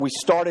We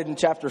started in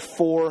chapter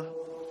 4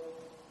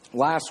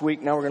 last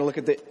week. Now we're going to look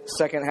at the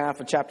second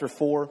half of chapter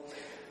 4.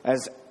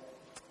 As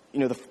you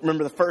know,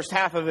 remember the first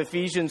half of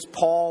Ephesians,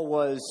 Paul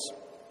was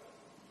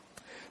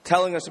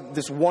telling us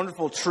this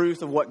wonderful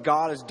truth of what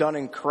God has done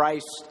in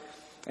Christ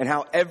and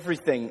how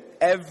everything,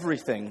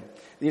 the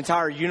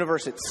entire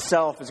universe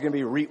itself is going to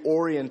be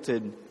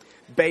reoriented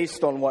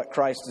based on what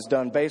Christ has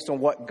done, based on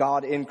what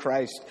God in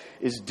Christ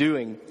is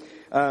doing.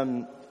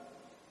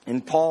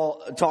 And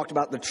Paul talked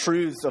about the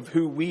truths of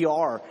who we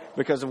are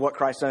because of what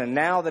Christ done. And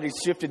now that he's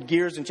shifted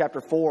gears in chapter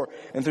 4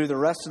 and through the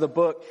rest of the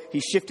book,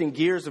 he's shifting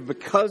gears of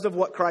because of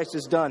what Christ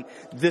has done,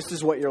 this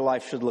is what your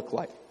life should look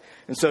like.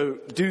 And so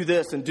do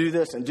this and do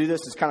this and do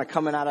this is kind of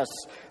coming at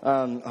us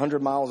 100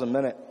 miles a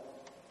minute.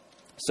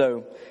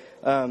 So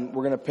we're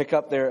going to pick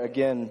up there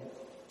again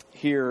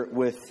here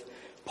with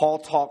Paul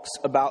talks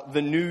about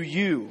the new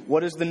you.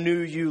 What does the new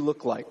you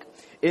look like?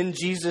 In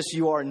Jesus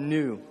you are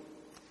new.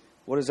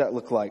 What does that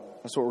look like?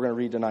 That's what we're going to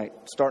read tonight.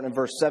 Starting in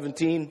verse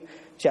 17,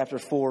 chapter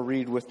 4,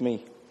 read with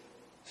me.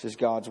 This is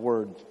God's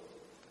word.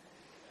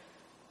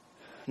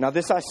 Now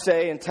this I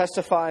say and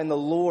testify in the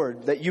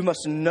Lord, that you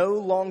must no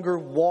longer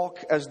walk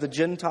as the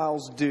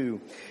Gentiles do,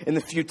 in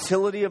the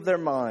futility of their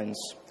minds.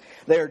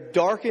 They are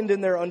darkened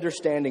in their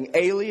understanding,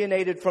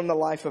 alienated from the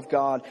life of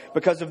God,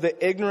 because of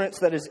the ignorance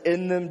that is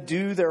in them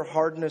due their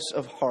hardness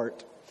of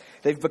heart.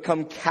 They've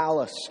become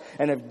callous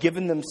and have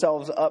given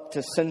themselves up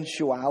to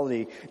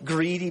sensuality,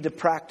 greedy to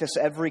practice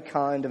every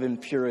kind of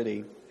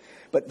impurity.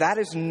 But that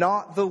is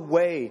not the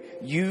way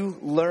you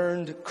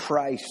learned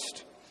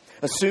Christ.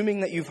 Assuming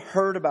that you've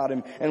heard about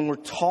him and were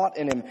taught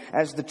in him,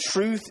 as the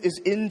truth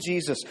is in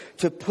Jesus,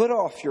 to put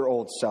off your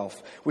old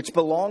self, which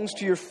belongs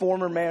to your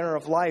former manner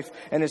of life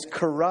and is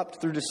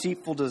corrupt through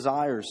deceitful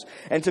desires,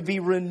 and to be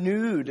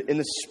renewed in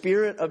the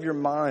spirit of your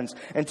minds,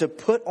 and to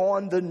put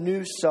on the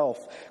new self,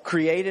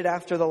 created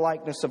after the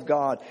likeness of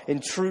God,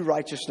 in true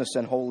righteousness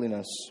and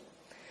holiness.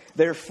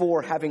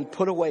 Therefore, having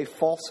put away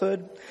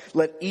falsehood,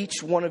 let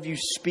each one of you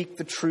speak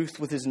the truth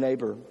with his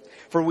neighbor,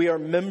 for we are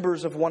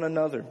members of one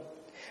another.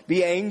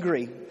 Be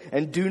angry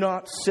and do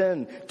not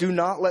sin. Do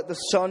not let the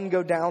sun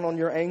go down on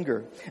your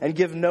anger, and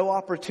give no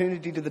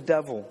opportunity to the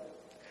devil.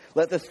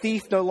 Let the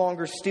thief no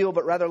longer steal,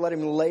 but rather let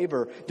him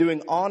labor,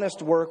 doing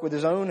honest work with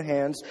his own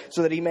hands,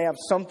 so that he may have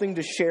something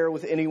to share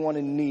with anyone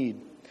in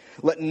need.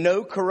 Let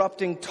no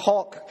corrupting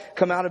talk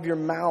come out of your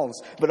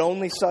mouths, but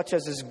only such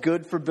as is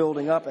good for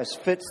building up, as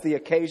fits the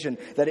occasion,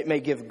 that it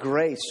may give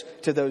grace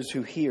to those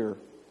who hear.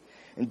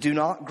 And do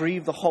not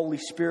grieve the Holy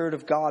Spirit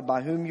of God,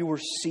 by whom you were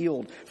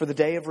sealed for the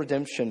day of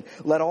redemption.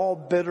 Let all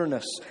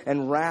bitterness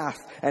and wrath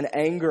and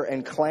anger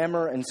and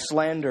clamor and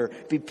slander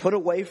be put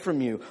away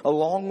from you,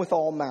 along with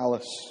all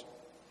malice.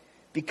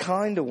 Be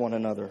kind to one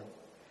another,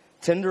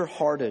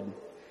 tender-hearted,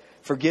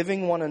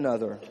 forgiving one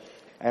another,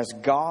 as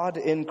God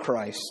in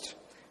Christ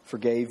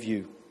forgave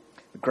you.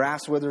 The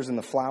grass withers and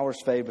the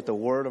flowers fade, but the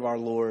word of our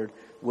Lord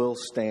will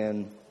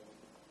stand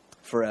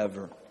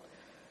forever.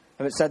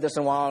 I haven't said this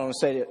in a while. I want to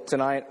say it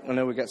tonight. I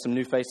know we've got some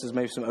new faces,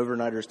 maybe some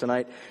overnighters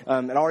tonight.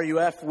 At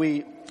RUF,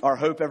 our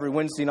hope every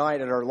Wednesday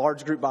night at our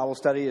large group Bible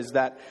study is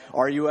that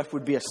RUF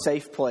would be a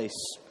safe place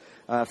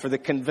for the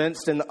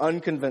convinced and the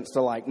unconvinced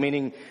alike.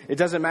 Meaning, it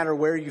doesn't matter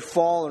where you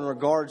fall in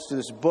regards to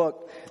this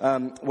book,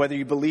 whether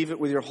you believe it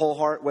with your whole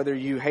heart, whether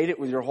you hate it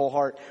with your whole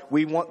heart.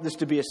 We want this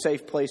to be a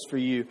safe place for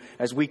you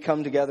as we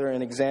come together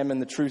and examine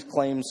the truth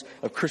claims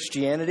of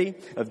Christianity,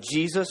 of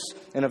Jesus,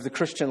 and of the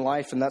Christian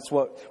life. And that's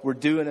what we're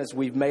doing as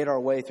we've made our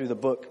way through the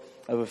book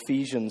of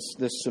Ephesians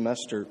this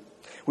semester.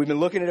 We've been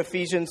looking at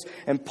Ephesians,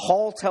 and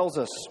Paul tells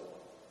us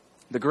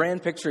the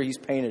grand picture he's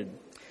painted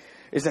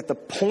is that the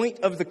point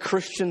of the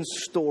Christian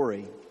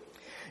story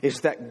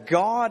is that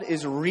God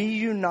is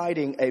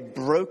reuniting a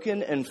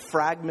broken and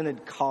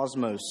fragmented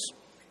cosmos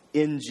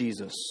in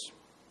Jesus.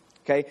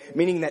 Okay?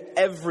 Meaning that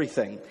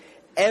everything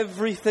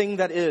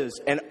that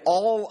is, and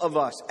all of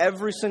us,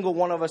 every single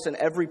one of us and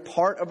every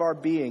part of our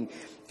being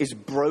is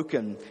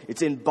broken.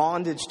 It's in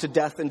bondage to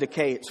death and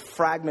decay. It's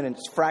fragmented.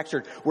 It's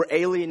fractured. We're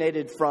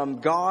alienated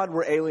from God.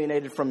 We're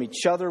alienated from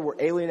each other.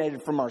 We're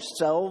alienated from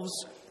ourselves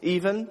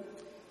even.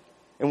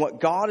 And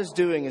what God is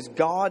doing is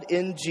God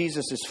in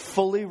Jesus is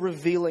fully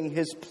revealing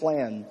his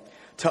plan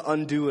to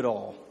undo it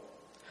all,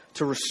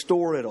 to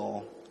restore it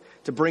all,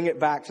 to bring it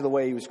back to the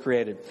way he was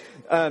created.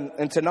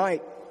 And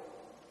tonight,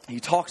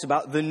 he talks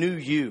about the new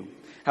you,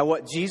 how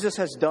what Jesus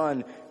has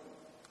done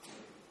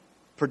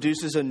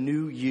produces a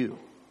new you.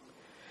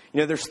 You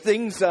know, there's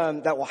things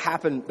that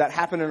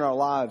happen in our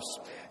lives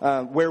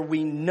where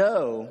we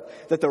know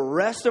that the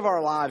rest of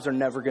our lives are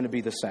never going to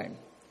be the same.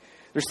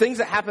 There's things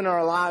that happen in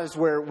our lives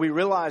where we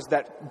realize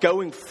that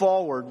going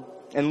forward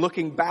and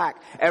looking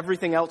back,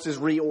 everything else is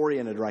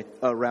reoriented right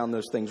around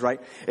those things,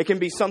 right? It can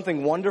be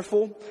something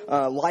wonderful,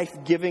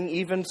 life-giving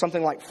even,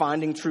 something like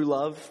finding true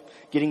love,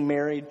 getting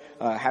married,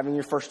 having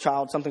your first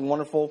child, something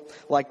wonderful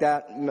like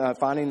that,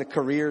 finding the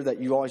career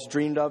that you always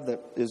dreamed of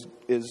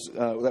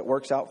that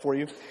works out for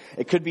you.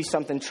 It could be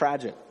something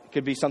tragic. It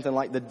could be something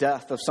like the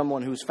death of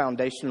someone who's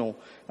foundational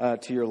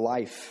to your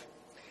life.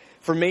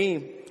 For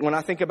me, when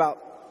I think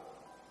about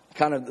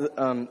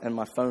And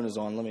my phone is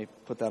on. Let me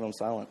put that on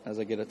silent as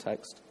I get a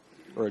text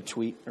or a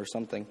tweet or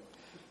something.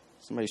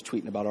 Somebody's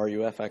tweeting about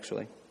RUF,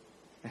 actually.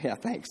 Yeah,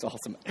 thanks.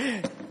 Awesome.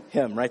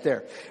 Him right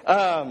there.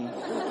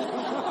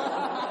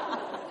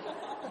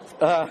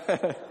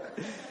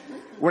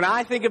 When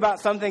I think about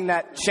something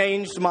that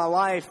changed my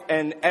life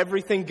and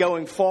everything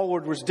going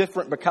forward was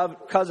different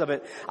because of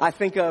it, I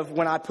think of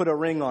when I put a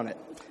ring on it,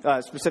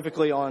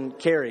 specifically on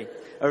Carrie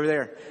over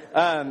there,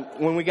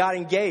 when we got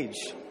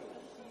engaged.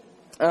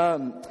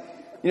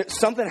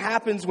 Something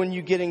happens when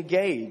you get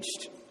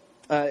engaged.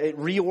 It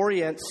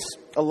reorients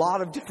a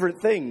lot of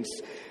different things.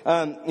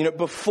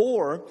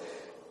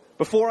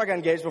 Before I got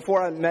engaged,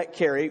 before I met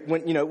Carrie,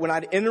 when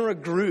I'd enter a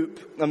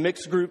group, a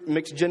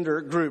mixed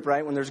gender group,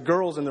 right? When there's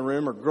girls in the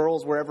room or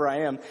girls wherever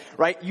I am,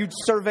 right? You'd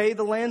survey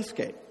the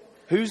landscape.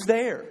 Who's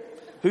there?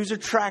 Who's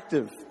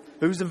attractive?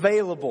 Who's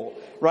available?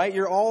 Right?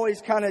 You're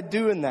always kind of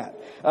doing that.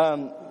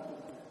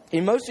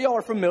 And most of y'all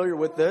are familiar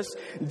with this.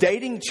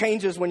 Dating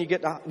changes when you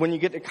get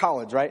to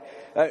college, right?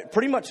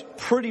 Pretty much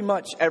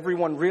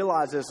everyone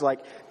realizes like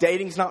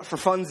dating's not for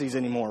funsies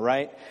anymore,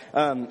 right?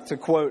 To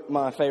quote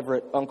my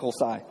favorite Uncle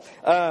Si,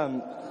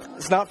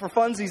 it's not for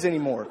funsies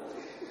anymore.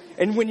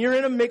 And when you're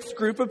in a mixed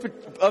group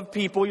of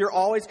people, you're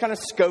always kind of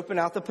scoping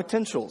out the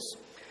potentials.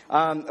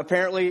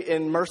 Apparently,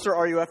 in Mercer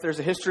RUF, there's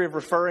a history of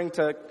referring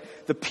to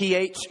the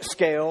pH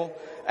scale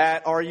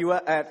at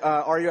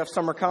RUF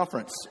Summer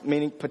Conference,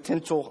 meaning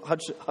potential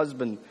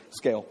husband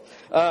scale.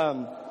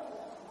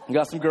 We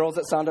got some girls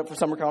that signed up for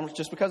Summer Conference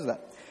just because of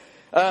that.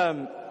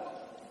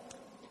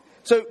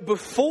 So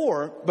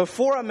before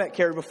I met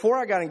Carrie, before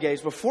I got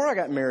engaged, before I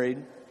got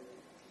married,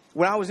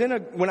 when I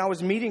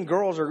was meeting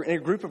girls or in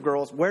a group of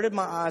girls, where did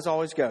my eyes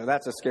always go?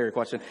 That's a scary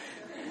question.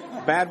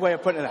 Bad way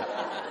of putting it out.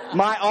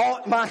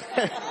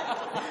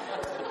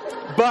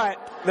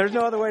 But there's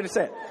no other way to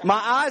say it. My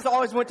eyes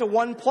always went to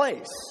one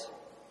place.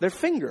 Their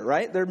finger,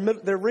 right? Their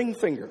ring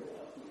finger.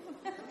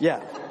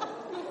 Yeah.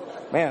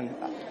 Man,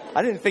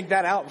 I didn't think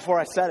that out before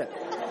I said it.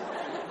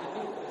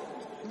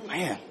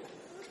 Man.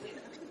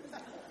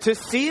 To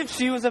see if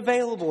she was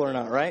available or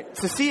not, right?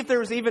 To see if there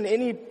was even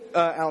any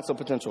ounce of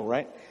potential,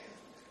 right?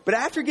 But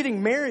after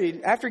getting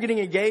married, after getting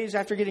engaged,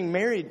 after getting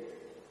married,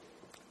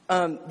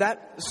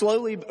 that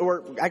slowly,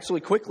 or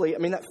actually quickly,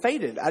 that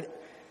faded.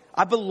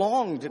 I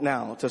belonged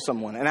now to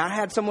someone, and I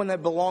had someone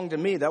that belonged to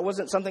me. That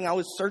wasn't something I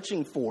was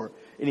searching for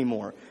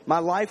anymore. My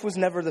life was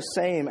never the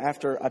same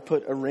after I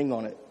put a ring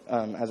on it,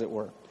 as it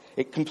were.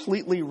 It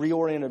completely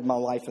reoriented my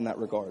life in that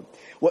regard.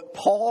 What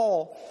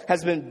Paul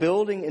has been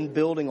building and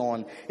building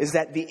on is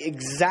that the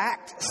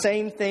exact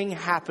same thing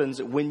happens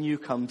when you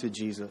come to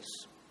Jesus.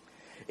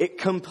 It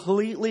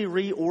completely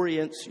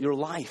reorients your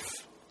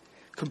life.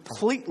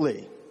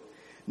 Completely.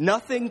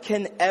 Nothing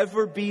can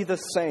ever be the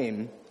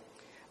same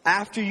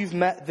after you've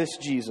met this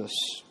Jesus,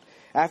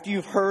 after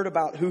you've heard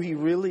about who he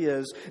really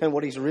is and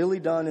what he's really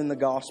done in the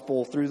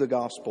gospel, through the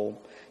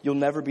gospel. You'll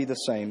never be the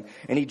same.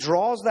 And he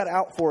draws that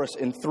out for us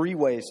in 3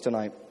 ways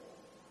tonight.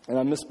 And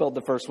I misspelled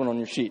the first one on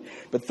your sheet.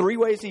 But 3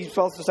 ways he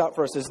spells this out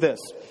for us is this.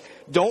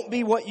 Don't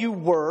be what you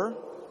were,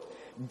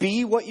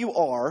 be what you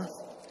are,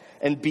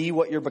 and be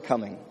what you're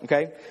becoming.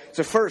 Okay?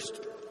 So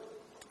first,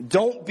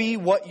 don't be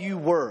what you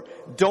were.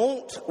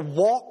 Don't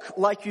walk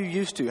like you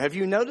used to. Have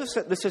you noticed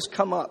that this has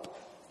come up?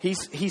 He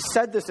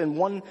said this in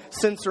one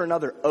sense or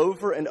another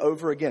over and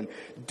over again.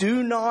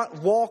 Do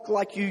not walk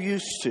like you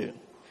used to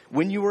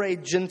when you were a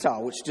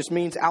Gentile, which just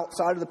means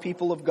outside of the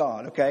people of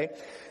God, okay?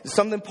 It's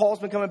something Paul's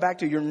been coming back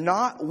to. You're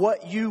not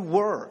what you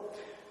were.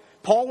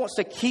 Paul wants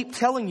to keep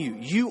telling you,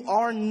 you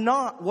are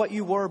not what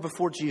you were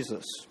before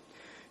Jesus.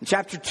 In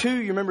chapter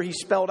 2, you remember he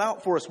spelled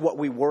out for us what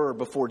we were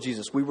before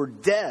Jesus. We were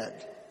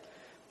dead,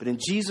 but in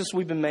Jesus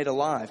we've been made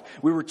alive.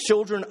 We were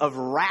children of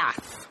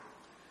wrath.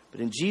 But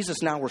in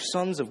Jesus now we're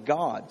sons of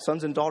God,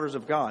 sons and daughters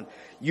of God.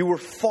 You were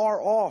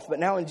far off, but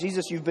now in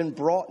Jesus you've been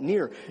brought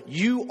near.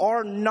 You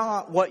are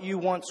not what you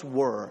once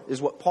were,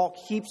 is what Paul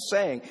keeps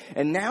saying.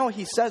 And now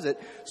he says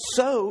it,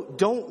 so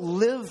don't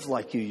live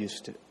like you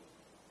used to.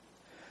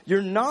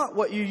 You're not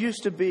what you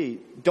used to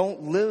be.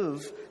 Don't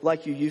live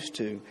like you used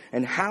to.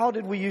 And how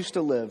did we used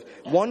to live?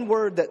 One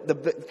word that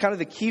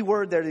the key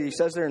word there that he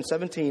says there in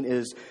 17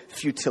 is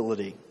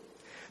futility.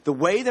 The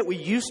way that we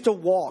used to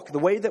walk, the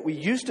way that we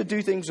used to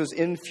do things was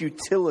in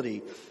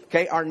futility.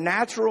 Okay, our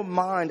natural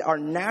mind, our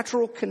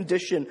natural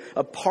condition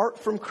apart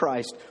from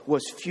Christ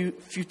was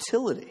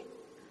futility.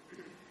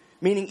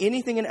 Meaning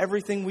anything and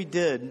everything we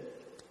did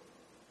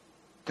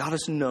got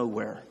us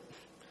nowhere.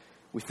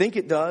 We think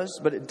it does,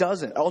 but it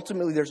doesn't.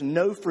 Ultimately, there's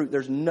no fruit.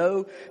 There's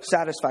no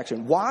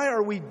satisfaction. Why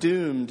are we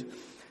doomed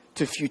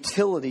to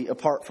futility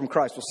apart from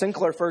Christ? Well,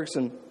 Sinclair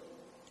Ferguson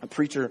A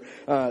preacher,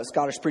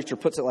 Scottish preacher,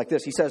 puts it like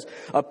this. He says,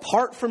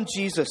 apart from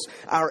Jesus,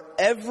 our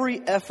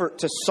every effort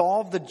to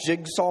solve the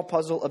jigsaw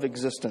puzzle of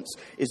existence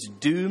is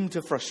doomed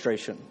to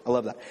frustration. I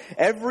love that.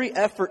 Every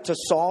effort to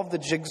solve the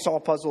jigsaw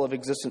puzzle of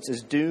existence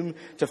is doomed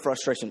to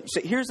frustration.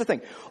 So here's the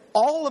thing.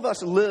 All of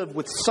us live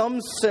with some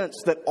sense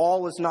that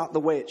all is not the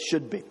way it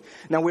should be.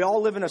 Now, we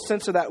all live in a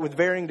sense of that with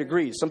varying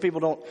degrees. Some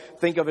people don't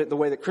think of it the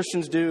way that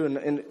Christians do,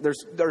 and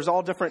there's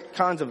all different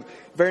kinds of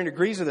varying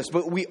degrees of this.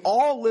 But we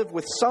all live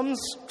with some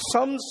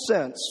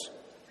sense,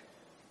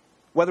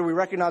 whether we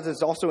recognize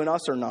it's also in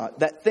us or not,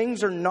 that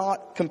things are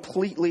not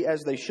completely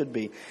as they should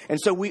be. And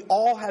so we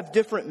all have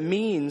different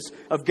means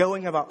of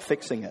going about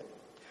fixing it.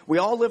 We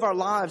all live our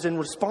lives in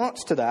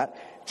response to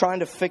that, trying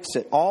to fix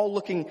it, all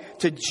looking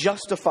to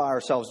justify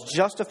ourselves,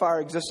 justify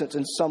our existence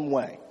in some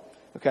way.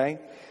 Okay?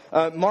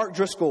 Mark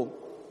Driscoll,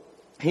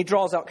 he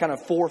draws out kind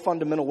of 4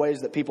 fundamental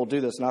ways that people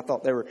do this, and I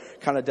thought they were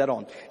kind of dead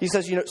on. He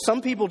says,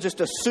 some people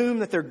just assume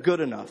that they're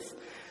good enough.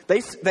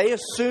 They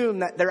assume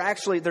that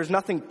there's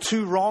nothing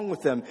too wrong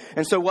with them.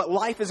 And so what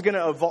life is going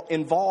to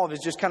involve is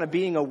just kind of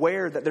being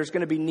aware that there's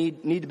going to be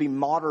need to be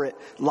moderate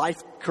life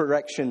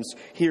corrections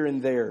here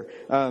and there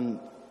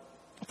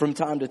from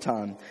time to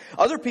time.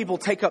 Other people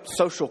take up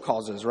social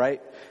causes,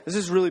 right? This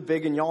is really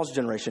big in y'all's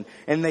generation.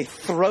 And they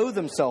throw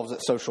themselves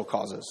at social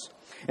causes.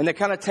 And they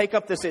kind of take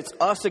up this, it's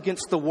us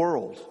against the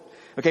world.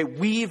 Okay,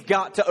 we've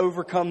got to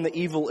overcome the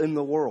evil in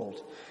the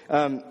world.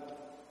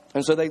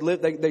 And so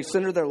they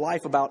center their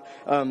life about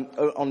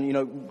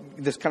on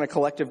this kind of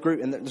collective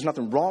group, and there's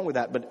nothing wrong with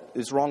that, but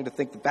it's wrong to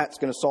think that that's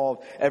going to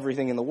solve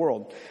everything in the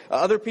world.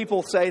 Other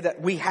people say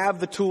that we have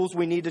the tools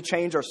we need to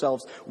change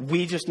ourselves.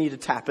 We just need to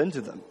tap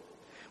into them.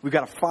 We've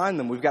got to find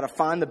them. We've got to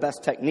find the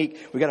best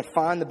technique. We've got to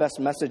find the best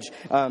message,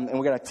 and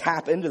we've got to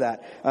tap into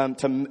that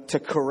to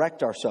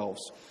correct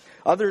ourselves.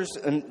 Others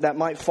that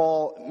might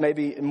fall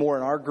maybe more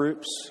in our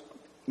groups,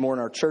 more in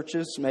our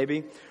churches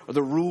maybe, or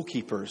the rule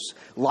keepers.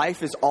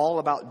 Life is all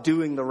about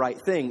doing the right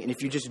thing. And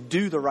if you just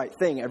do the right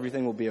thing,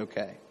 everything will be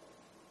okay.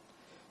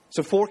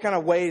 So 4 kind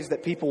of ways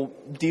that people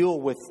deal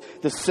with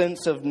the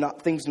sense of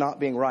things not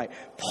being right.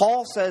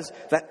 Paul says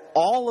that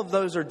all of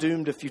those are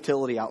doomed to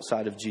futility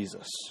outside of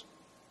Jesus.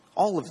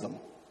 All of them.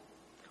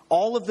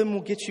 All of them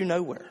will get you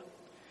nowhere.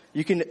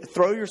 You can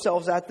throw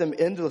yourselves at them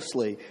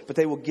endlessly, but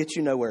they will get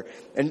you nowhere.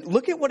 And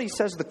look at what he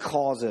says the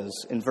cause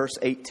is in verse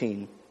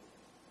 18.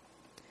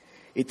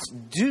 It's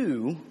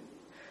due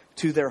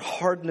to their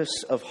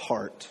hardness of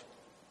heart.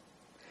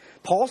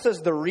 Paul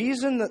says the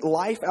reason that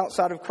life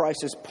outside of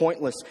Christ is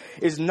pointless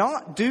is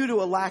not due to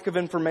a lack of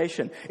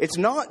information. It's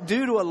not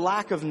due to a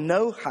lack of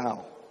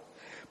know-how.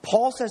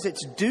 Paul says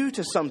it's due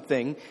to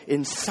something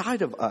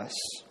inside of us.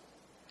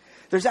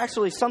 There's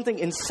actually something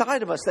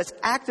inside of us that's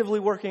actively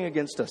working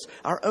against us.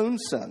 Our own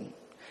sin.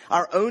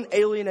 Our own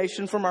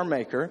alienation from our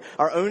Maker.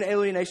 Our own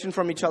alienation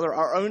from each other.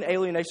 Our own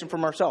alienation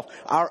from ourselves.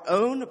 Our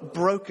own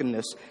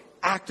brokenness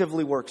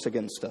actively works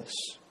against us.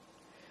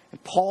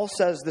 And Paul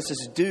says this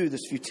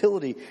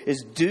futility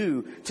is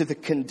due to the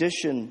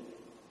condition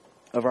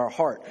of our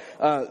heart.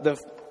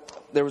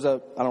 There was I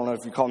don't know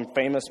if you call him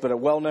famous, but a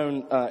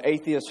well-known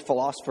atheist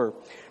philosopher,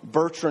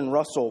 Bertrand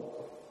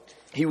Russell.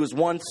 He was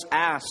once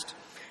asked,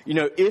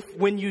 if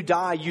when you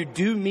die you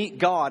do meet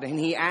God and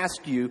he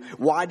asked you,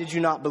 why did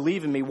you not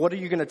believe in me? What are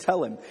you going to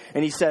tell him?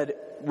 And he said,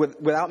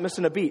 without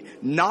missing a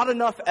beat, not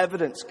enough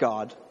evidence,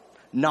 God.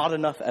 Not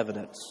enough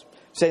evidence.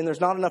 Saying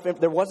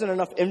there wasn't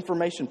enough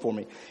information for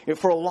me.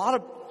 For a lot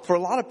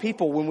of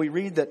people, when we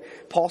read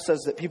that Paul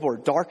says that people are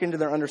darkened in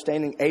their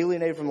understanding,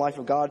 alienated from the life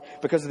of God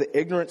because of the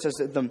ignorance as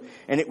of them,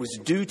 and it was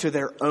due to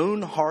their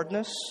own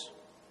hardness,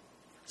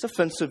 it's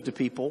offensive to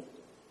people,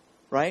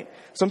 right?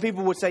 Some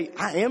people would say,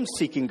 I am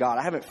seeking God.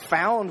 I haven't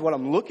found what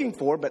I'm looking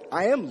for, but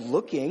I am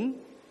looking.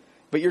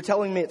 But you're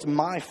telling me it's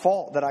my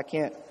fault that I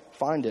can't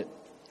find it.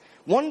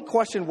 One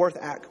question worth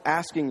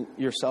asking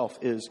yourself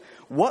is,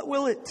 what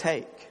will it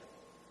take?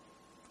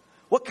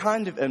 What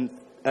kind of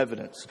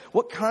evidence,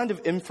 what kind of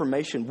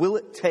information will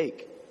it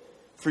take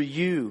for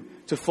you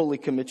to fully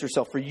commit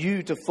yourself, for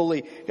you to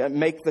fully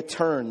make the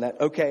turn that,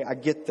 okay, I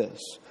get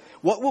this?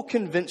 What will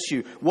convince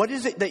you? What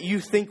is it that you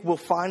think will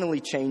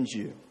finally change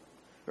you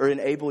or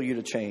enable you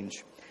to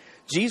change?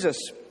 Jesus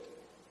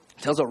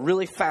tells a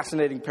really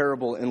fascinating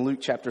parable in Luke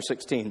chapter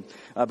 16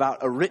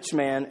 about a rich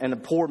man and a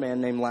poor man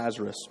named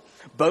Lazarus.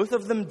 Both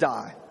of them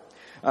die.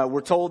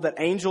 We're told that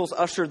angels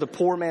usher the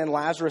poor man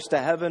Lazarus to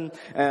heaven,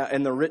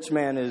 and the rich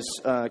man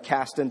is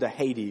cast into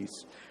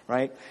Hades,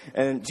 right?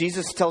 And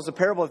Jesus tells the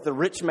parable that the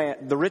rich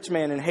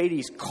man in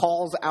Hades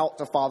calls out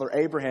to Father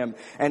Abraham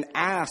and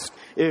asks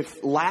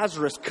if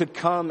Lazarus could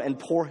come and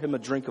pour him a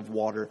drink of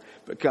water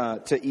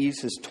to ease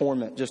his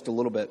torment just a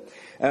little bit.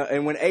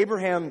 And when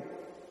Abraham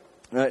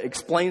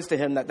explains to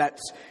him that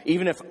that's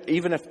even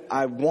if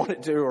I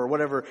wanted to or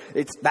whatever,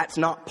 that's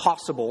not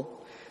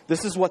possible.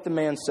 This is what the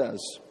man says.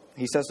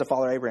 He says to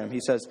Father Abraham,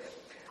 he says,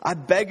 I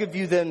beg of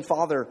you then,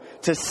 Father,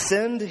 to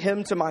send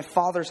him to my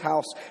father's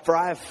house, for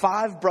I have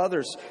 5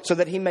 brothers, so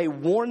that he may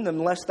warn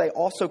them lest they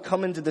also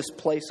come into this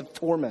place of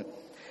torment.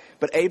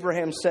 But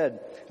Abraham said,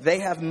 they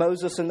have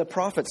Moses and the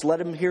prophets. Let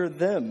him hear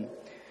them.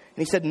 And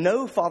he said,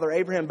 no, Father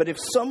Abraham, but if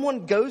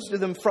someone goes to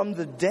them from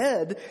the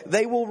dead,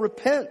 they will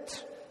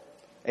repent.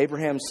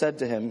 Abraham said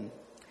to him,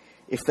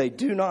 if they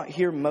do not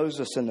hear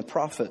Moses and the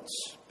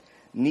prophets,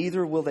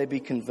 neither will they be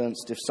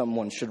convinced if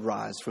someone should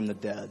rise from the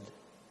dead.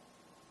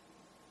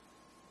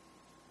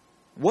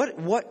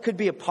 What could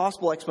be a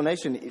possible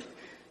explanation?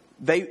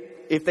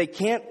 If they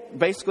can't,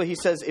 basically he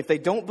says, if they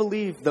don't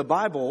believe the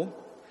Bible,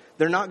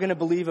 they're not going to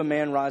believe a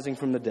man rising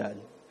from the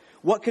dead.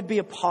 What could be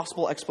a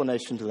possible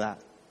explanation to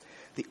that?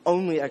 The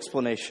only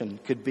explanation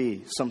could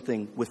be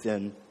something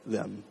within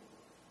them.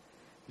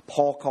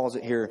 Paul calls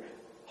it here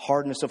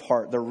hardness of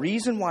heart. The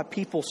reason why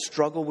people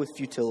struggle with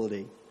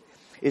futility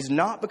is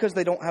not because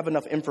they don't have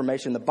enough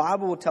information. The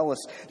Bible will tell us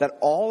that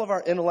all of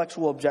our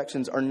intellectual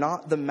objections are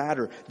not the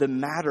matter. The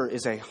matter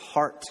is a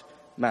heart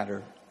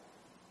matter.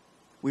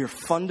 We are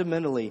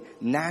fundamentally,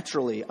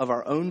 naturally, of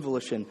our own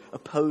volition,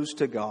 opposed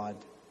to God.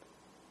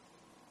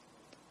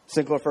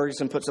 Sinclair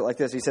Ferguson puts it like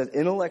this. He says,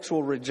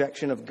 intellectual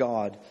rejection of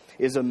God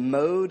is a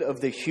mode of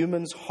the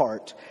human's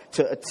heart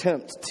to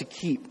attempt to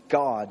keep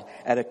God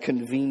at a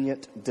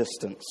convenient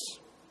distance.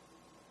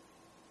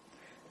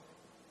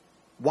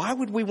 Why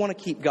would we want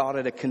to keep God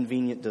at a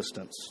convenient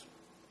distance?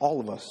 All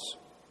of us.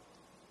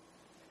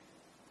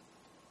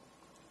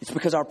 It's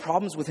because our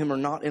problems with Him are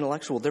not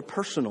intellectual. They're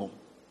personal.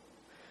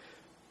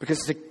 Because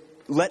to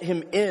let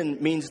Him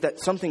in means that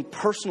something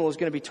personal is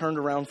going to be turned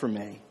around for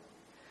me.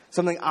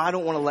 Something I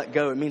don't want to let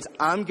go. It means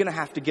I'm going to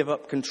have to give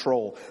up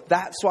control.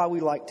 That's why we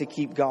like to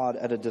keep God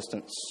at a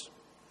distance.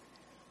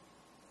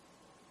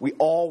 We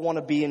all want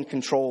to be in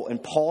control.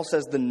 And Paul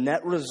says the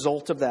net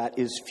result of that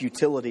is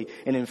futility.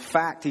 And in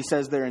fact, he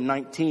says there in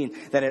 19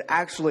 that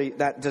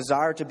that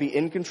desire to be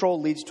in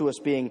control leads to us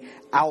being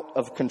out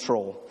of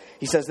control.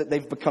 He says that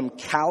they've become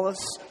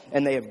callous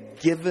and they have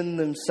given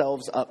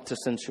themselves up to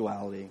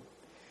sensuality.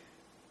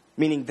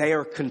 Meaning they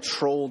are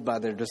controlled by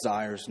their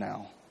desires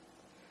now.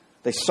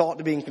 They sought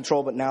to be in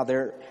control, but now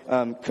they're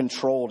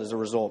controlled as a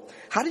result.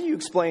 How do you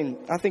explain,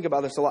 I think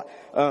about this a lot,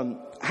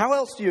 how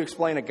else do you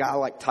explain a guy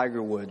like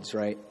Tiger Woods,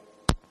 right?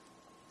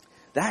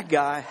 That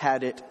guy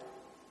had it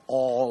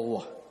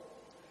all.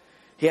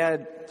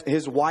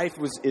 His wife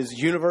is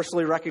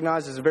universally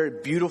recognized as a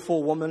very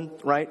beautiful woman,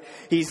 right?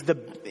 He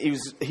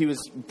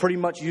was pretty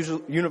much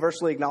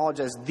universally acknowledged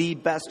as the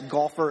best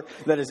golfer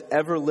that has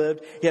ever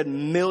lived. He had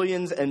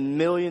millions and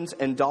millions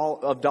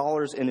of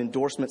dollars in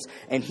endorsements,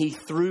 and he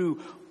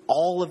threw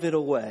all of it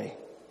away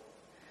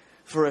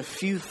for a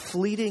few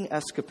fleeting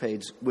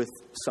escapades with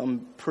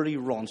some pretty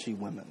raunchy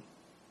women.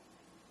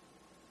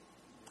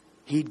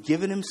 He'd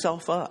given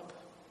himself up.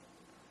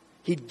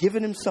 He'd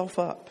given himself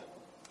up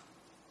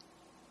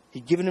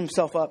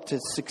to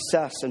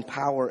success and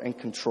power and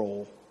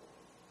control.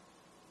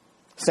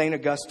 St.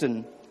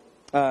 Augustine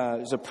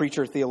is a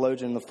preacher,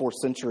 theologian in the 4th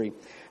century.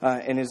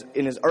 In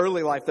his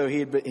early life, though, he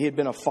had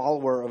been a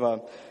follower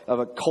of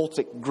a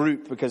cultic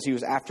group because he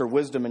was after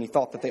wisdom and he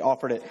thought that they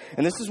offered it.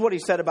 And this is what he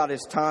said about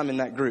his time in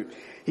that group.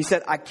 He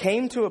said, I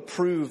came to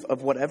approve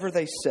of whatever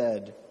they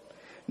said,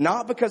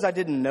 not because I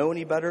didn't know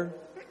any better,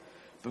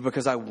 but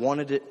because I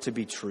wanted it to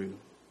be true.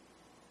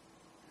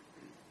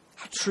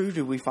 How true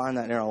do we find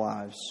that in our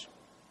lives?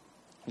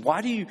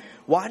 Why do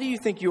you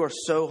think you are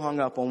so hung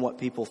up on what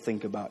people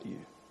think about you?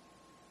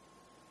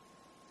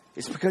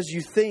 It's because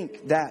you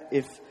think that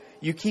if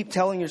you keep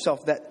telling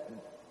yourself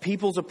that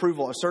people's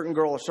approval, a certain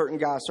girl, a certain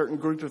guy, a certain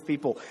group of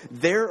people,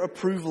 their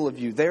approval of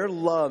you, their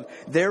love,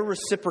 their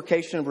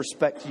reciprocation of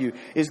respect to you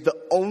is the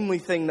only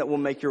thing that will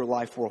make your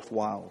life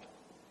worthwhile.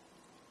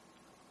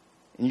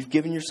 And you've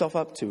given yourself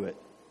up to it.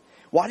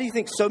 Why do you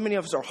think so many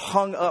of us are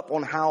hung up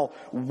on how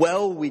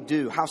well we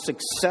do, how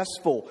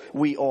successful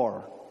we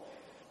are?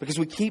 Because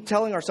we keep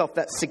telling ourselves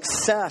that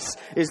success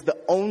is the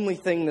only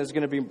thing that's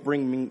going to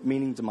bring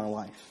meaning to my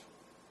life.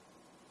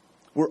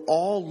 We're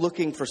all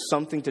looking for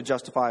something to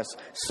justify us,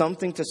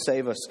 something to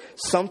save us,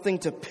 something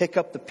to pick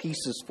up the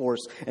pieces for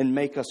us and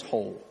make us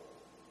whole.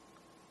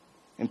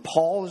 And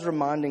Paul is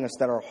reminding us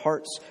that our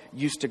hearts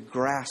used to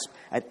grasp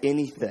at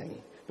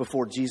anything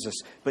before Jesus.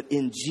 But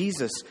in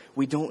Jesus,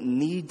 we don't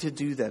need to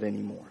do that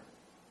anymore.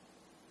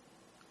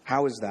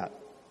 How is that?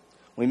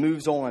 Well, he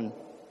moves on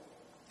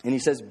and he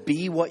says,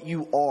 be what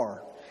you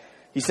are.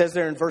 He says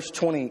there in verse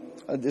 20,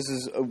 this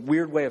is a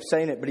weird way of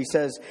saying it, but he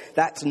says,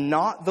 that's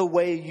not the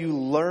way you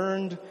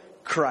learned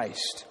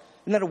Christ.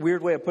 Isn't that a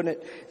weird way of putting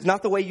it? It's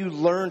not the way you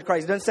learned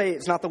Christ. He doesn't say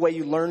it's not the way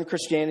you learned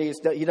Christianity.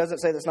 He doesn't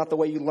say that's not the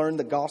way you learned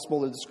the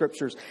gospel or the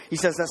scriptures. He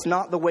says that's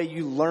not the way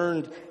you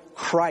learned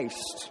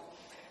Christ.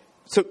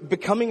 So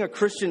becoming a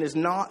Christian is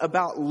not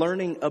about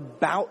learning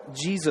about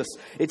Jesus.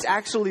 It's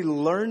actually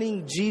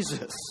learning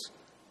Jesus.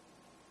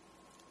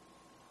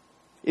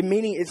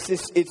 Meaning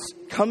it's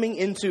coming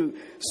into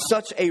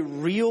such a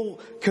real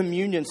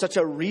communion, such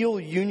a real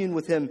union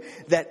with Him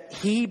that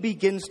He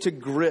begins to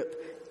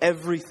grip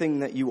everything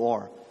that you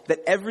are. That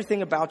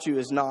everything about you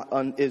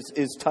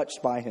is touched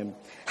by Him.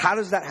 How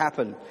does that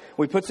happen?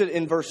 Well, he puts it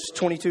in verse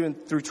 22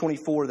 through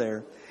 24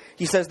 there.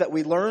 He says that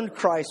we learned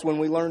Christ when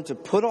we learned to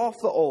put off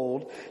the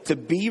old, to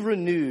be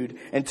renewed,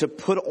 and to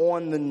put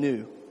on the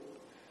new.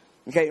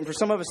 Okay, and for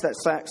some of us that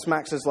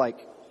smacks as like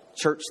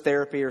church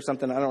therapy or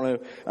something. I don't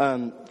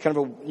know. Kind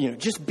of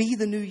just be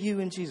the new you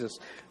in Jesus.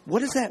 What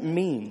does that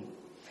mean?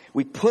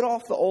 We put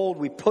off the old,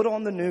 we put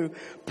on the new.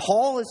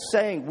 Paul is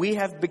saying we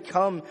have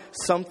become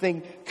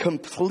something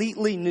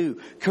completely new,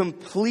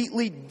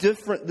 completely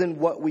different than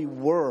what we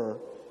were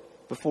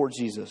before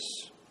Jesus.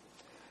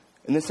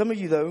 And then some of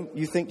you, though,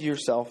 you think to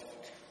yourself,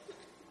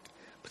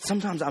 but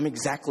sometimes I'm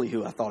exactly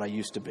who I thought I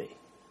used to be.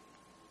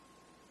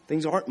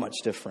 Things aren't much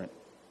different.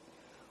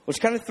 Well, there's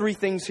kind of three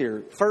things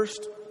here.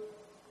 First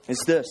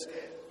is this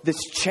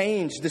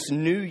change, this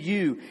new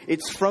you,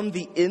 it's from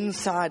the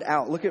inside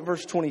out. Look at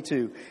verse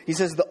 22. He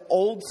says the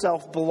old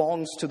self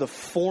belongs to the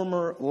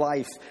former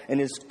life and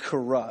is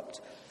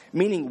corrupt.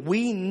 Meaning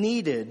we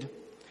need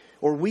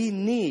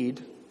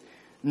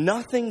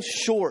nothing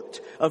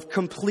short of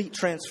complete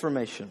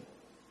transformation.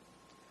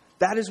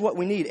 That is what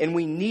we need, and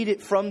we need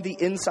it from the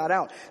inside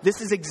out.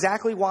 This is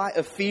exactly why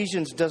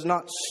Ephesians does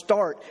not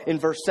start in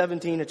verse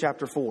 17 of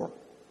chapter 4.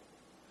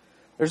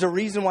 There's a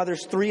reason why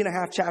there's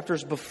 3.5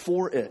 chapters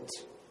before it.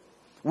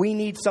 We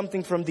need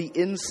something from the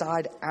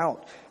inside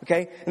out,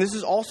 okay? And this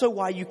is also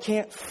why you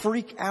can't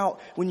freak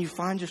out when you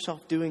find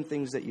yourself doing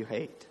things that you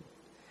hate.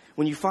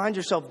 When you find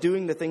yourself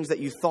doing the things that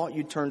you thought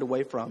you turned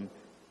away from.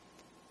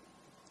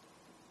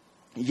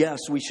 Yes,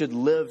 we should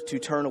live to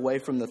turn away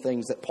from the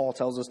things that Paul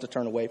tells us to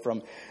turn away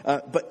from.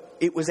 But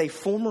it was a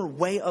former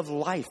way of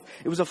life.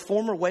 It was a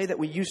former way that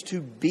we used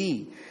to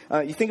be.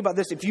 You think about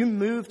this. If you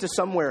move to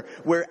somewhere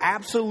where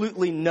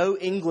absolutely no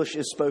English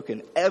is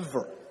spoken,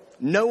 ever,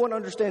 no one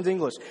understands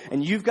English,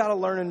 and you've got to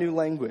learn a new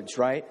language,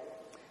 right?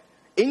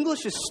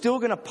 English is still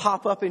going to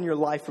pop up in your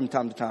life from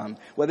time to time,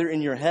 whether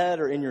in your head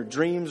or in your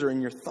dreams or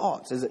in your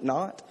thoughts, is it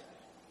not?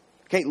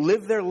 Okay,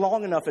 live there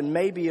long enough and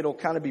maybe it'll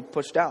kind of be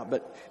pushed out,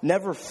 but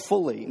never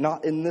fully,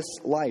 not in this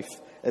life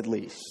at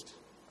least.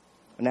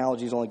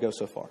 Analogies only go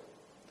so far.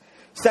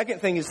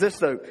 Second thing is this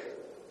though,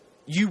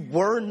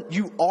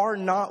 you are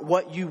not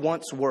what you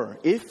once were.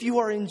 If you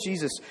are in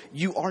Jesus,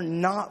 you are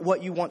not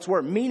what you once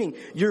were, meaning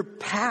your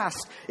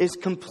past is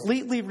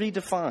completely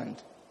redefined.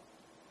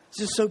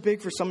 This is so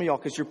big for some of y'all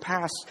because your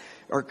past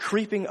are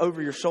creeping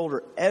over your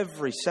shoulder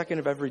every second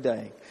of every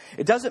day.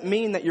 It doesn't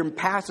mean that your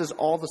past is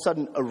all of a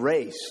sudden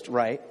erased,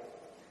 right?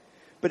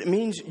 But it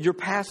means your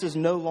past is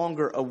no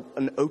longer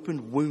an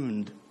open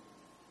wound.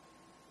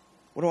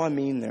 What do I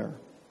mean there?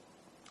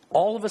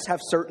 All of us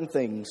have certain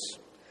things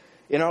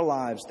in our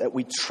lives that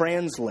we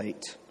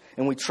translate.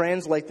 And we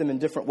translate them in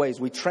different ways.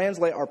 We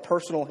translate our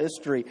personal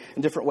history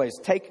in different ways.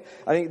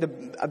 I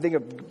think a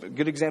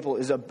good example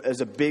is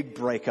a big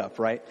breakup,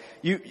 right?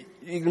 You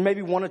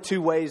maybe one or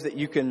two ways that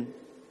you can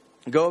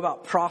go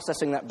about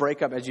processing that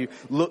breakup as you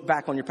look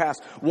back on your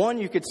past. One,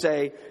 you could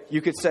say,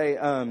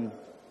 well,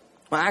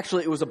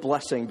 actually, it was a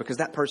blessing because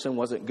that person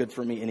wasn't good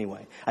for me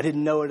anyway. I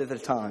didn't know it at the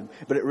time,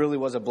 but it really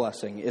was a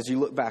blessing as you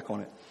look back on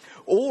it.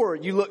 Or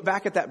you look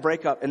back at that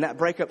breakup, and that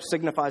breakup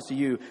signifies to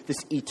you this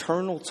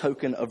eternal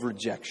token of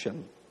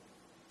rejection.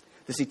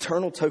 This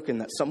eternal token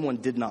that someone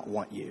did not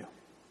want you.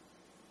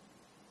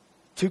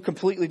 Two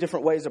completely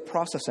different ways of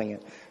processing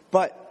it.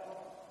 But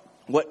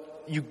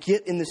what you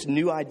get in this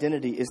new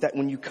identity is that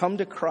when you come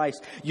to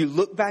Christ, you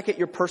look back at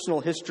your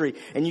personal history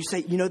and you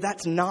say,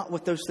 that's not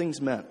what those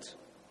things meant.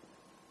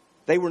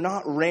 They were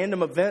not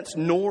random events,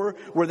 nor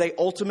were they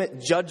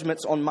ultimate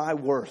judgments on my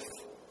worth.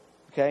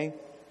 Okay?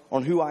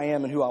 On who I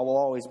am and who I will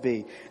always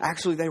be.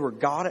 Actually, they were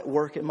God at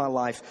work in my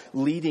life,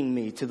 leading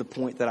me to the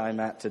point that I'm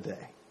at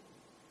today.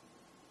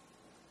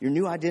 Your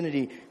new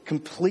identity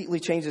completely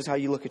changes how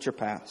you look at your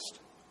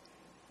past.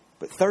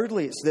 But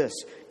thirdly, it's this.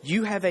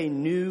 You have a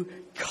new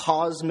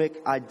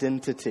cosmic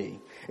identity.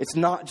 It's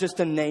not just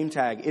a name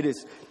tag.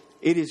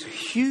 It is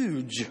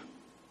huge.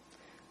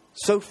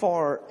 So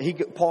far,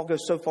 Paul goes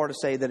so far to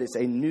say that it's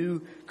a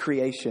new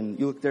creation.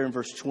 You look there in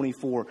verse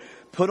 24.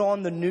 Put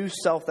on the new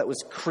self that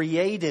was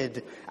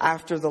created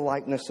after the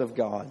likeness of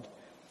God.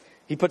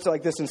 He puts it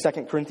like this in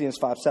 2 Corinthians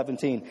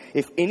 5:17.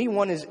 If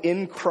anyone is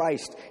in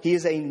Christ, he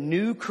is a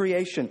new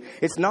creation.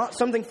 It's not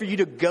something for you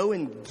to go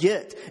and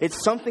get.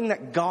 It's something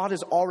that God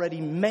has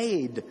already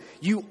made.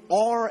 You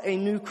are a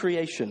new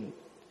creation.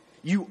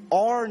 You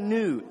are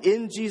new.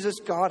 In Jesus,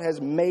 God has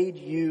made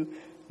you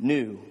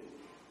new.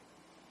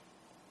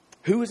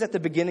 Who was at the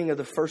beginning of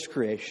the first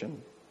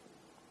creation?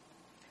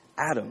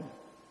 Adam.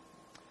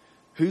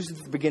 Who's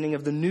at the beginning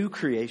of the new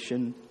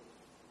creation?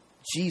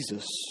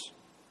 Jesus.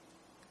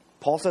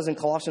 Paul says in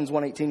Colossians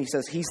 1:18, he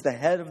says, he's the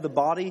head of the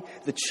body,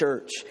 the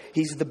church.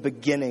 He's the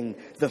beginning,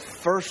 the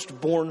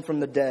firstborn from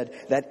the dead,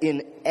 that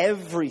in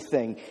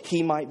everything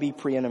he might be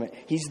preeminent.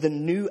 He's the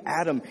new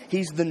Adam.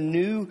 He's the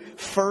new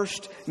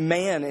first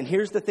man. And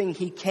here's the thing,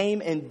 he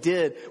came and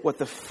did what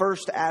the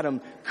first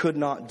Adam could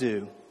not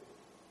do.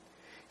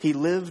 He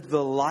lived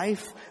the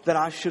life that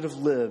I should have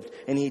lived,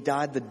 and he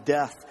died the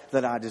death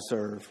that I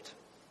deserved.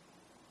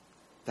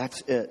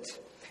 That's it.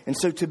 And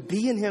so to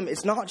be in him,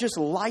 it's not just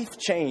life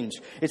change.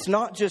 It's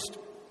not just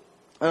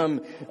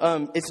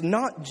It's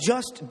not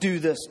just do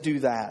this, do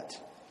that.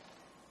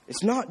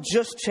 It's not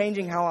just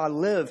changing how I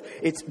live.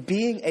 It's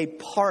being a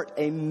part,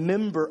 a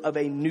member of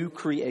a new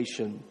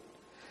creation.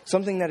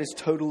 Something that is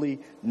totally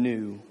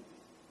new.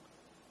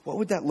 What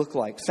would that look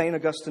like? St.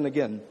 Augustine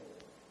again.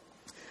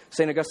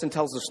 St. Augustine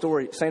tells the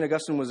story. St.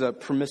 Augustine was a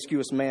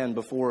promiscuous man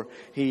before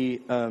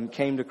he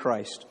came to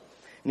Christ.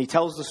 And he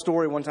tells the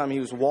story one time he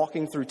was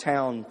walking through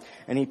town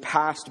and he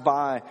passed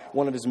by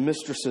one of his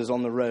mistresses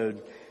on the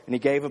road. And he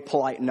gave a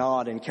polite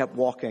nod and kept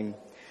walking.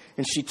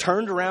 And she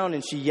turned around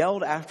and she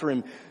yelled after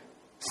him,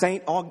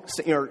 he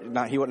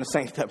wasn't a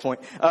saint at that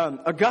point.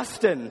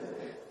 Augustine,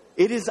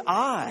 it is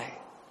I.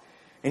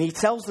 And he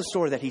tells the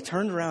story that he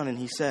turned around and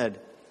he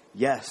said,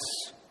 yes,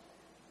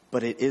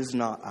 but it is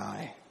not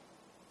I.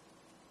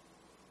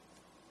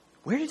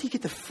 Where did he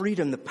get the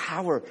freedom, the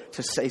power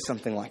to say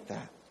something like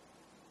that?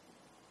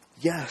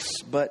 Yes,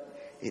 but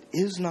it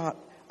is not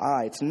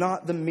I. It's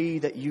not the me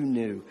that you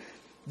knew.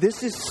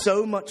 This is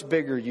so much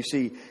bigger, you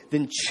see,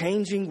 than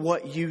changing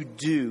what you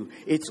do.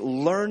 It's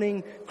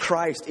learning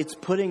Christ. It's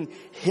putting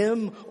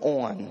Him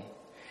on.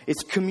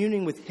 It's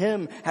communing with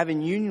Him,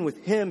 having union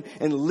with Him,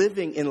 and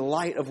living in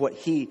light of what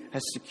He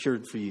has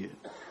secured for you.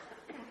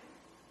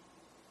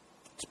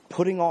 It's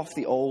putting off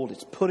the old.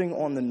 It's putting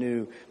on the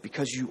new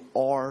because you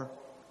are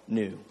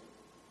new.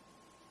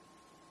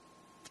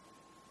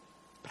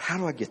 But how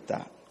do I get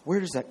that? Where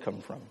does that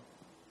come from?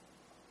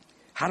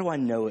 How do I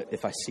know it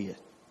if I see it?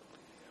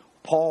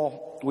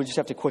 Paul, we just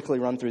have to quickly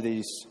run through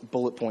these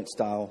bullet point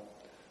style,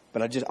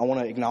 but I want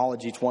to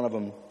acknowledge each one of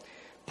them.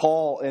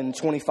 Paul in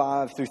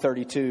 25 through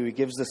 32, he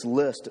gives this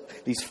list,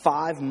 these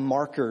 5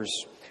 markers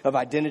of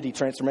identity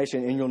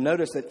transformation. And you'll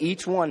notice that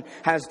each one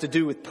has to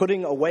do with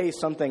putting away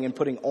something and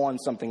putting on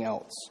something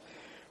else.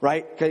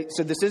 Right? Okay,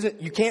 so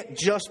you can't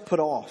just put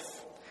off.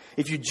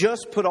 If you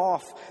just put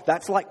off,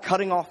 that's like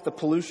cutting off the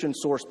pollution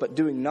source but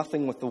doing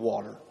nothing with the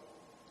water.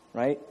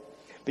 Right?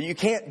 But you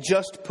can't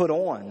just put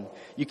on.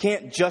 You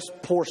can't just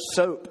pour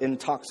soap in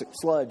toxic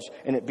sludge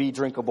and it be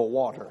drinkable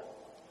water.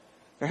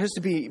 There has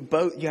to be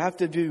both. You have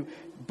to do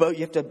both.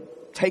 You have to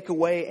take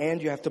away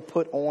and you have to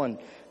put on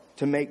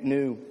to make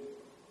new,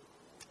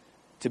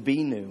 to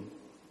be new.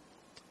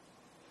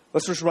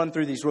 Let's just run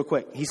through these real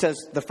quick.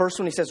 The first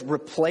one, he says,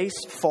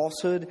 replace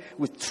falsehood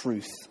with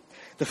truth.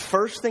 The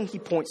first thing he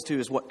points to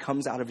is what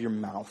comes out of your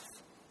mouth.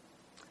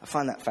 I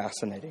find that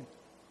fascinating.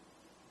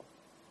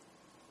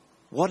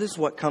 What does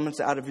what comes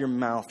out of your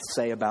mouth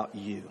say about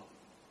you?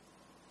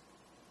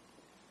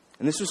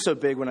 And this was so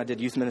big when I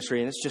did youth ministry,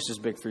 and it's just as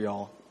big for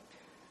y'all.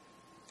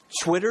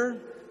 Twitter,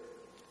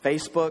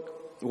 Facebook,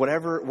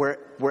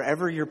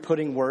 wherever you're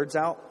putting words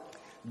out,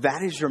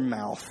 that is your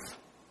mouth.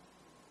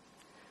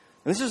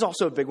 And this is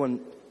also a big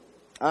one.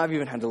 I've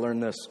even had to learn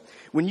this.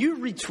 When you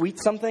retweet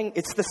something,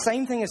 it's the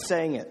same thing as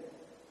saying it.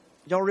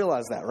 Y'all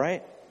realize that,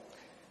 right?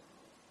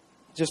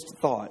 Just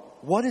a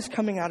thought. What is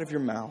coming out of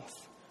your mouth?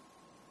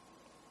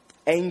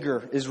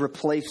 Anger is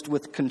replaced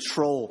with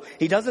control.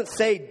 He doesn't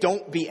say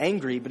don't be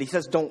angry, but he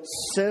says don't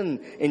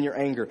sin in your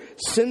anger.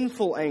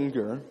 Sinful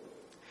anger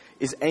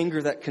is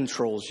anger that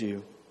controls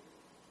you.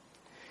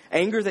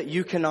 Anger that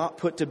you cannot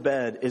put to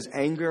bed is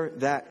anger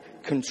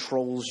that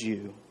controls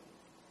you.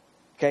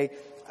 Okay?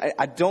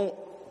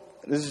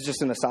 This is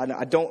just an aside note,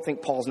 I don't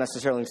think Paul's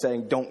necessarily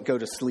saying don't go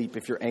to sleep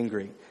if you're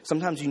angry.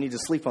 Sometimes you need to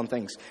sleep on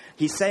things.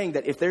 He's saying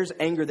that if there's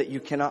anger that you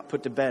cannot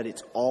put to bed,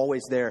 it's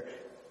always there.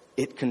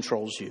 It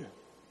controls you.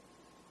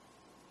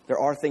 There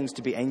are things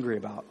to be angry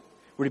about.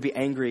 We're to be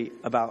angry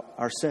about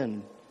our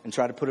sin and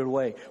try to put it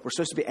away. We're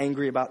supposed to be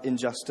angry about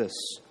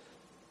injustice.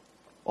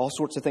 All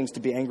sorts of things to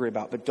be angry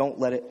about, but don't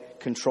let it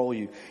control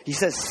you. He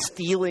says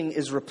stealing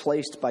is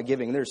replaced by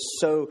giving. There's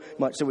so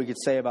much that we could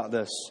say about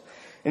this.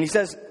 And he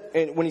says,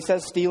 when he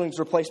says stealing is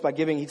replaced by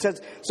giving, he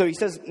says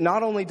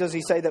not only does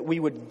he say that we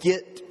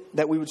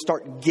would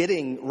start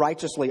getting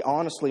righteously,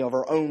 honestly of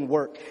our own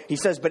work, he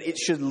says, but it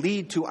should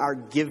lead to our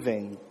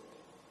giving.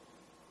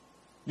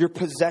 Your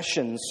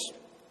possessions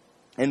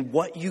and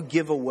what you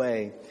give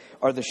away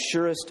are the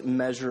surest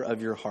measure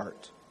of your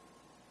heart.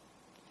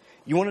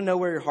 You want to know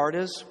where your heart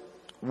is?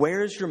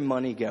 Where is your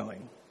money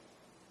going?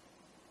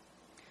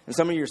 And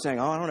some of you are saying,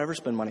 I don't ever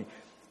spend money.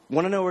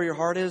 Want to know where your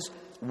heart is?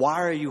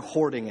 Why are you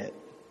hoarding it?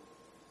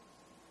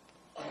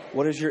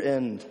 What is your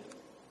end?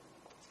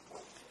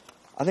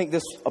 I think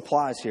this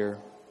applies here.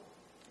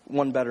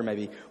 One better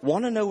maybe.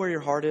 Want to know where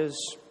your heart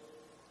is?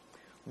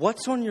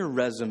 What's on your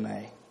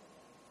resume?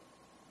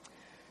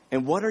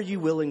 And what are you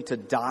willing to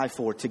die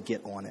for to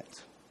get on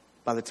it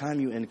by the time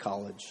you end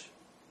college?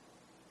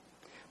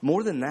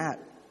 More than that,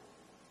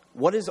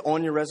 what is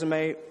on your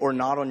resume or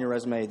not on your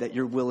resume that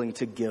you're willing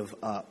to give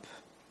up?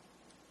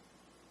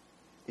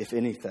 If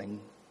anything.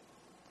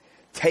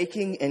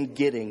 Taking and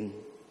getting,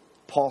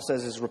 Paul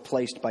says, is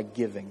replaced by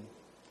giving.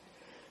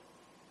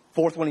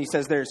 Fourth one, he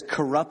says there's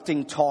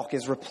corrupting talk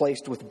is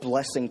replaced with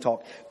blessing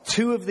talk.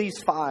 2 of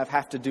these 5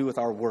 have to do with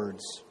our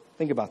words.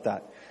 Think about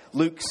that.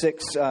 Luke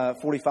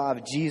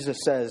 6:45, Jesus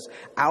says,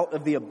 out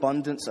of the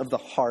abundance of the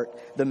heart,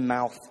 the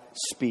mouth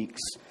speaks.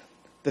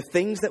 The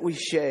things that we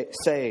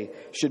say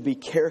should be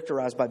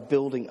characterized by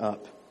building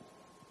up.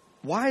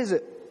 Why is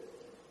it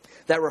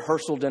that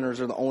rehearsal dinners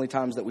are the only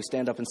times that we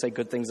stand up and say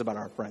good things about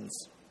our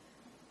friends?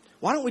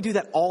 Why don't we do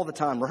that all the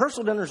time?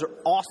 Rehearsal dinners are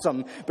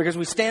awesome because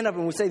we stand up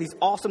and we say these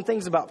awesome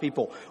things about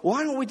people.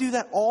 Why don't we do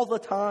that all the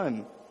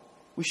time?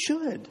 We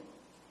should.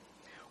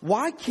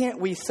 Why can't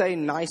we say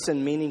nice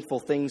and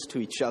meaningful things to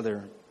each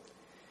other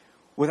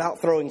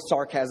without throwing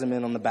sarcasm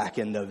in on the back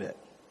end of it?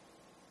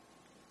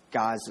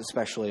 Guys,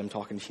 especially, I'm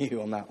talking to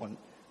you on that one.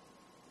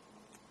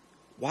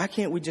 Why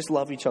can't we just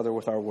love each other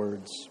with our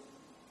words?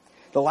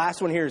 The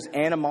last one here is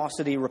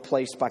animosity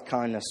replaced by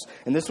kindness.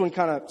 And this one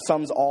kind of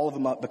sums all of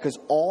them up because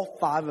all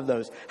 5 of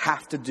those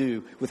have to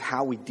do with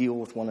how we deal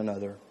with one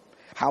another,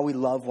 how we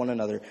love one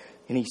another.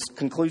 And he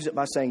concludes it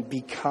by saying,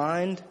 be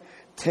kind,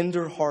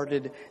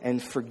 tender-hearted,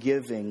 and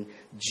forgiving,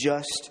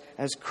 just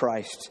as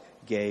Christ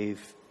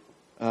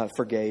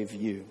forgave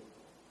you.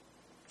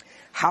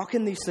 How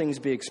can these things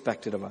be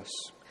expected of us?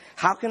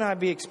 How can I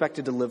be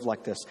expected to live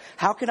like this?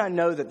 How can I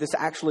know that this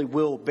actually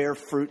will bear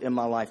fruit in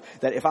my life?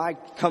 That if I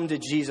come to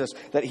Jesus,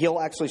 that he'll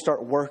actually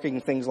start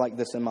working things like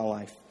this in my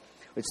life?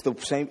 It's the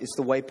same. It's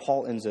the way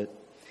Paul ends it.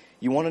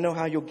 You want to know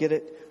how you'll get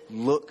it?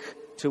 Look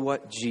to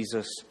what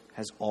Jesus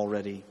has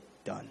already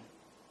done.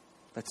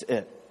 That's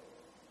it.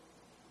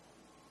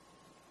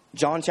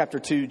 John chapter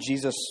 2,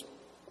 Jesus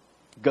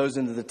goes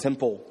into the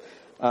temple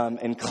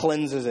and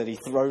cleanses it. He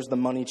throws the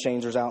money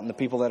changers out and the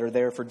people that are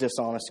there for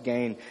dishonest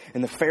gain.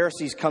 And the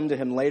Pharisees come to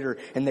him later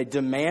and they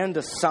demand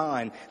a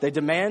sign. They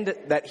demand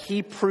that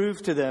he prove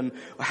to them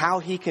how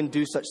he can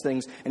do such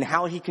things and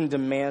how he can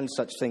demand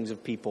such things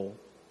of people.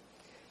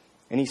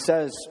 And he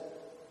says,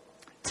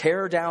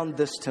 tear down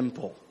this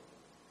temple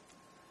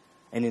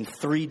and in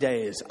 3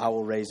 days I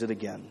will raise it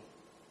again.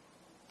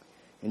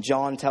 And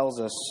John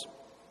tells us,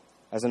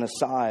 as an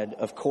aside,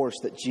 of course,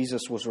 that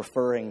Jesus was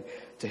referring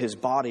to his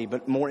body.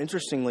 But more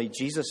interestingly,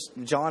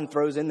 John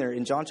throws in there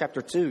in John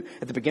chapter 2,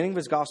 at the beginning of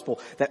his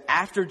gospel, that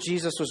after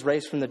Jesus was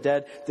raised from the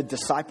dead, the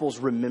disciples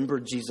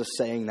remembered Jesus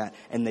saying that,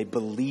 and they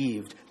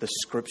believed the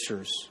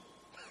scriptures.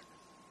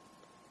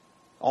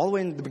 All the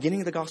way in the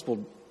beginning of the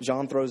gospel,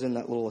 John throws in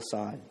that little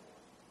aside.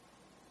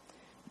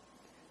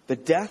 The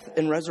death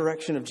and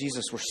resurrection of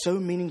Jesus were so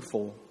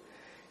meaningful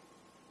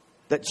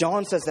that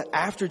John says that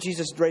after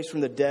Jesus is raised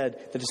from the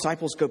dead, the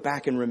disciples go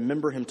back and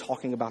remember him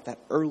talking about that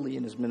early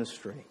in his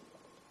ministry.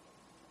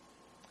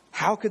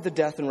 How could the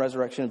death and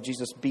resurrection of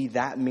Jesus be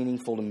that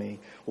meaningful to me?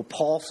 Well,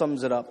 Paul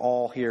sums it up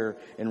all here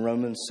in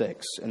Romans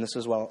 6, and this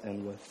is what I'll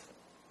end with.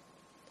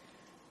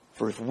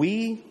 For if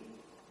we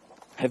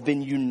have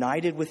been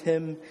united with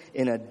him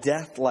in a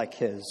death like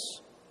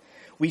his,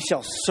 we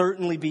shall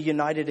certainly be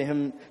united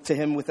to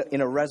him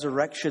in a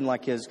resurrection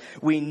like his.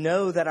 We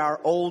know that our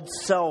old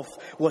self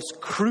was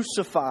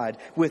crucified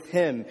with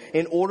him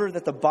in order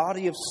that the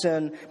body of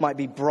sin might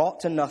be brought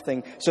to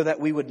nothing, so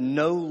that we would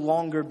no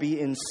longer be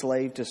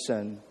enslaved to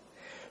sin.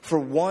 For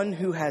one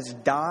who has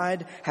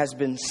died has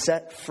been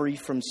set free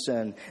from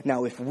sin.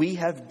 Now, if we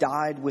have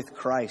died with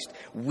Christ,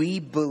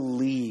 we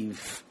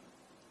believe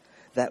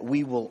that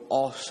we will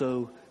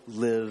also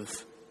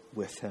live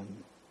with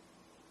him.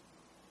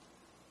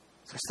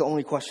 That's the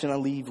only question I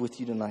leave with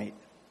you tonight.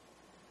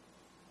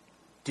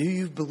 Do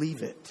you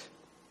believe it?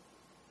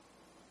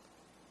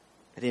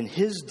 That in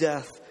his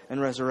death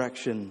and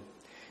resurrection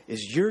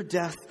is your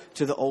death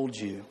to the old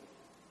you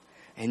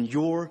and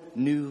your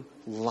new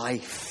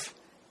life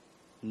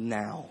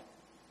now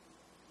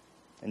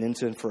and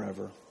into and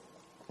forever.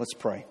 Let's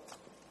pray.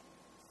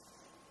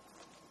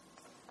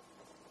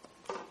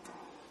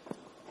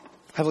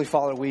 Heavenly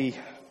Father, we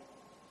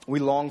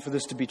long for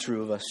this to be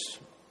true of us,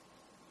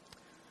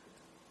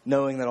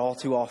 knowing that all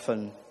too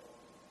often,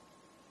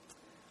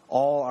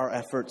 all our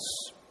efforts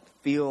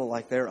feel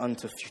like they're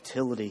unto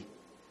futility,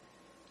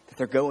 that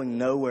they're going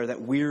nowhere,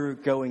 that we're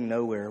going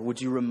nowhere. Would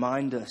you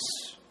remind us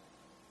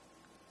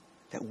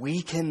that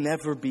we can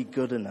never be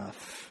good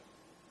enough?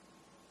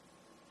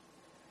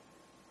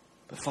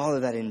 But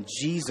Father, that in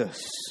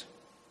Jesus,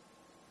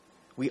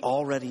 we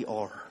already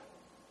are.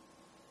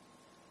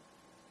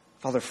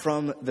 Father,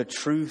 from the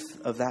truth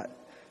of that,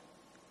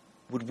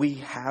 would we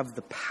have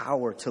the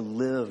power to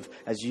live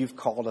as you've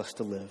called us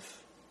to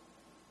live?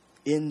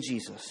 In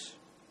Jesus.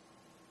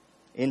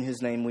 In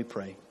his name we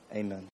pray. Amen.